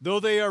 Though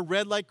they are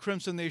red like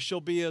crimson, they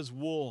shall be as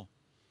wool.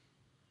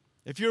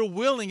 If you're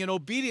willing and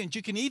obedient,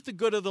 you can eat the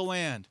good of the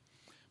land.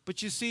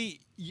 But you see,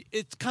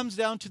 it comes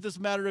down to this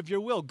matter of your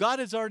will. God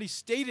has already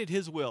stated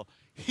his will.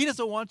 He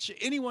doesn't want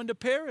anyone to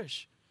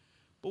perish.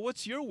 But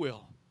what's your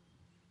will?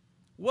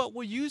 What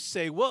will you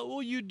say? What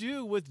will you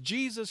do with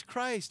Jesus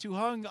Christ who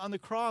hung on the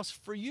cross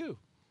for you?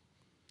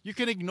 You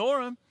can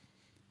ignore him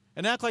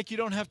and act like you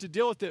don't have to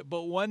deal with it,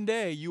 but one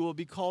day you will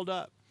be called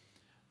up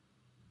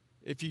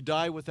if you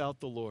die without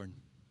the Lord.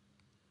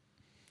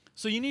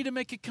 So you need to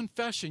make a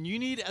confession. You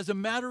need, as a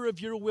matter of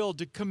your will,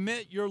 to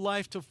commit your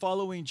life to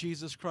following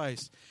Jesus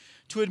Christ.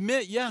 To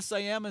admit, yes, I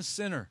am a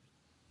sinner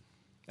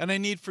and I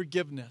need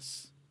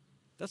forgiveness.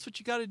 That's what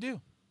you got to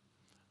do.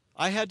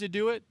 I had to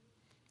do it.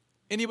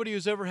 Anybody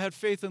who's ever had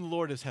faith in the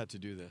Lord has had to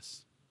do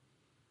this.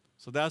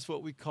 So that's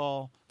what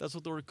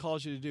the Lord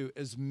calls you to do,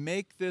 is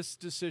make this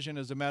decision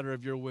as a matter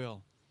of your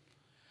will.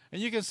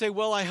 And you can say,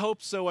 well, I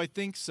hope so, I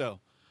think so.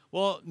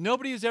 Well,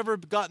 nobody has ever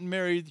gotten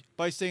married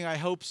by saying, I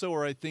hope so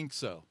or I think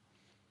so.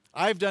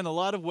 I've done a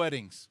lot of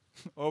weddings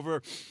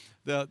over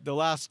the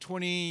last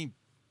 28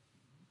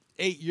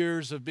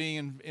 years of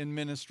being in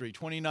ministry,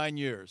 29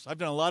 years. I've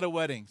done a lot of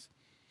weddings.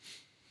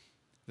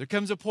 There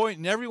comes a point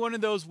in every one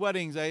of those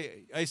weddings,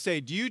 I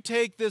say, do you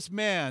take this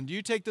man, do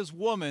you take this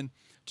woman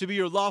to be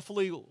your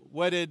lawfully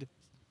wedded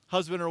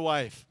husband or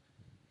wife?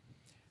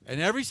 And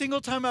every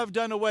single time I've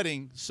done a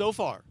wedding so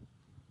far,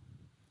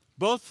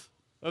 both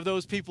of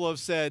those people have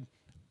said,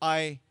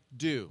 I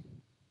do.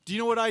 Do you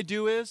know what I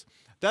do is?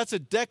 That's a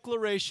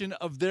declaration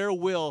of their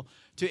will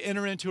to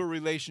enter into a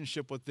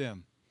relationship with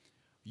them.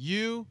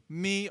 You,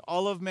 me,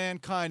 all of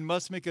mankind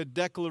must make a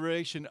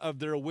declaration of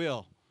their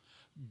will.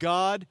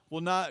 God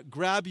will not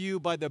grab you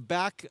by the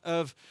back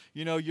of,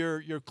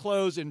 your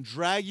clothes and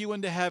drag you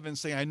into heaven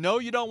saying, I know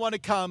you don't want to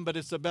come, but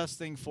it's the best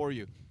thing for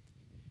you.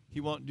 He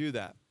won't do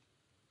that.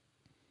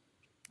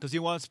 Because he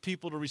wants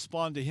people to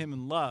respond to him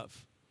in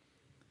love.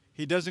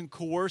 He doesn't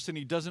coerce and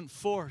he doesn't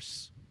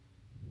force.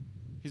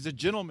 He's a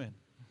gentleman.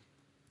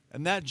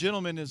 And that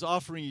gentleman is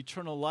offering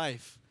eternal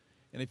life.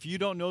 And if you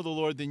don't know the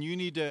Lord, then you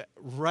need to,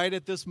 right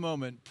at this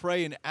moment,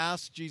 pray and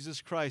ask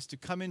Jesus Christ to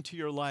come into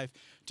your life,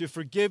 to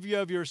forgive you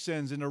of your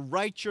sins, and to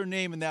write your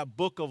name in that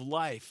book of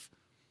life,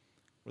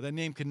 where that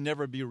name can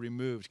never be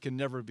removed, can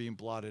never be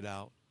blotted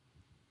out.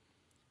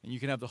 And you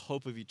can have the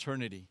hope of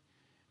eternity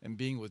and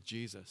being with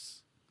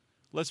Jesus.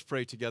 Let's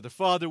pray together.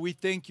 Father, we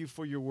thank you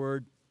for your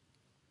word.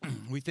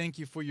 We thank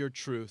you for your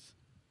truth.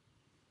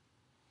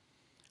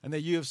 And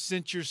that you have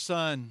sent your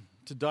Son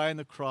to die on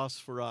the cross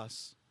for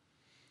us,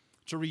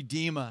 to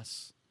redeem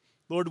us.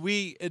 Lord,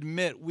 we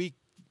admit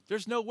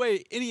there's no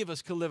way any of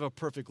us could live a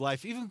perfect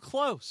life, even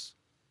close.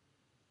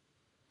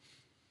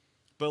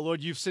 But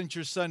Lord, you've sent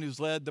your Son who's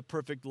led the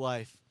perfect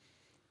life.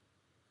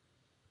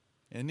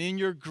 And in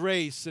your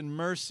grace and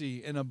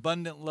mercy and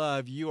abundant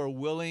love, you are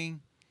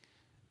willing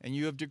and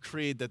you have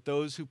decreed that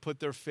those who put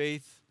their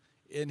faith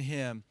in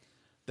him,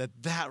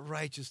 that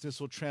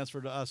righteousness will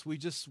transfer to us.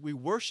 We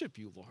worship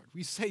you, Lord.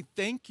 We say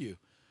thank you.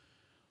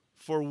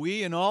 For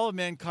we and all of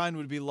mankind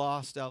would be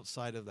lost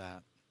outside of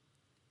that.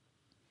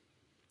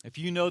 If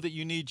you know that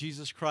you need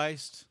Jesus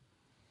Christ,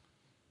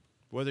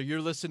 whether you're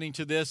listening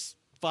to this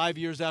 5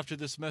 years after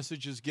this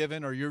message is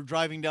given, or you're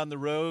driving down the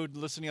road,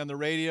 listening on the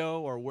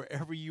radio, or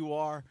wherever you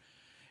are,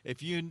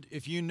 if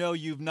you know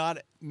you've not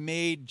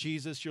made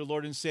Jesus your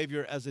Lord and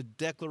Savior as a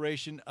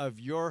declaration of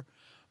your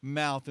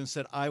mouth and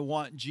said, I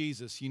want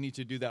Jesus, you need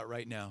to do that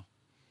right now.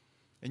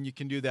 And you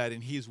can do that,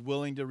 and he's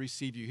willing to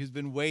receive you. He's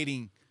been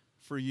waiting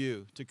for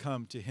you to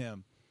come to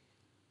him.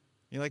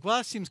 You're like, well,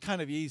 that seems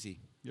kind of easy.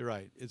 You're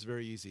right. It's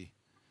very easy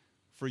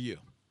for you.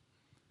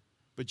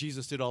 But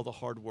Jesus did all the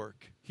hard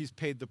work. He's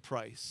paid the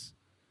price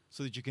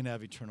so that you can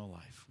have eternal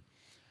life.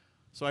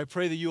 So I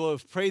pray that you will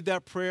have prayed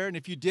that prayer. And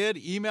if you did,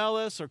 email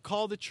us or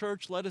call the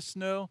church. Let us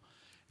know.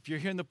 If you're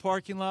here in the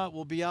parking lot,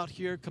 we'll be out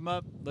here. Come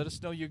up. Let us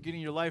know you're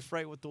getting your life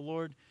right with the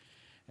Lord.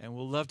 And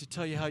we'll love to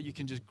tell you how you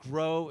can just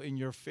grow in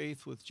your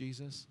faith with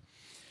Jesus.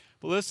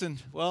 But listen,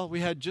 well, we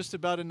had just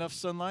about enough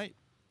sunlight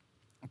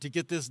to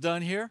get this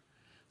done here.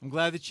 I'm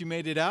glad that you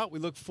made it out. We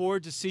look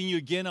forward to seeing you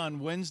again on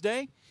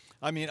Wednesday.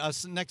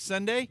 Next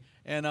Sunday,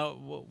 and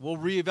we'll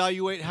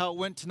reevaluate how it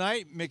went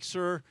tonight. Make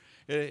sure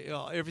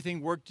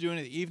everything worked during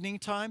the evening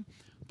time.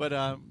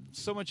 But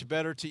so much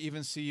better to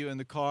even see you in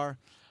the car.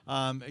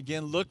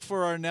 Again, look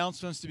for our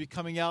announcements to be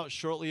coming out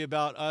shortly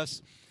about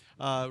us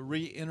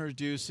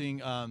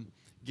reintroducing,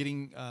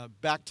 getting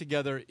back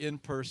together in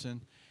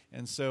person.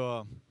 And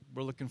so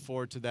we're looking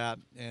forward to that.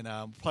 And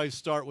we'll probably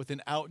start with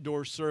an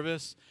outdoor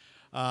service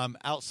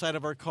outside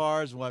of our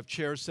cars. We'll have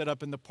chairs set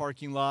up in the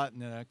parking lot,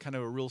 and kind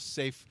of a real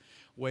safe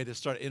way to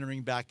start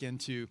entering back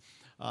into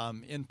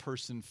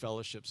in-person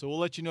fellowship. So we'll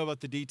let you know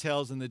about the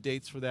details and the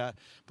dates for that.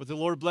 But the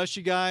Lord bless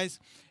you guys,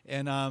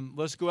 and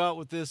let's go out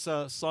with this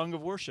song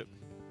of worship.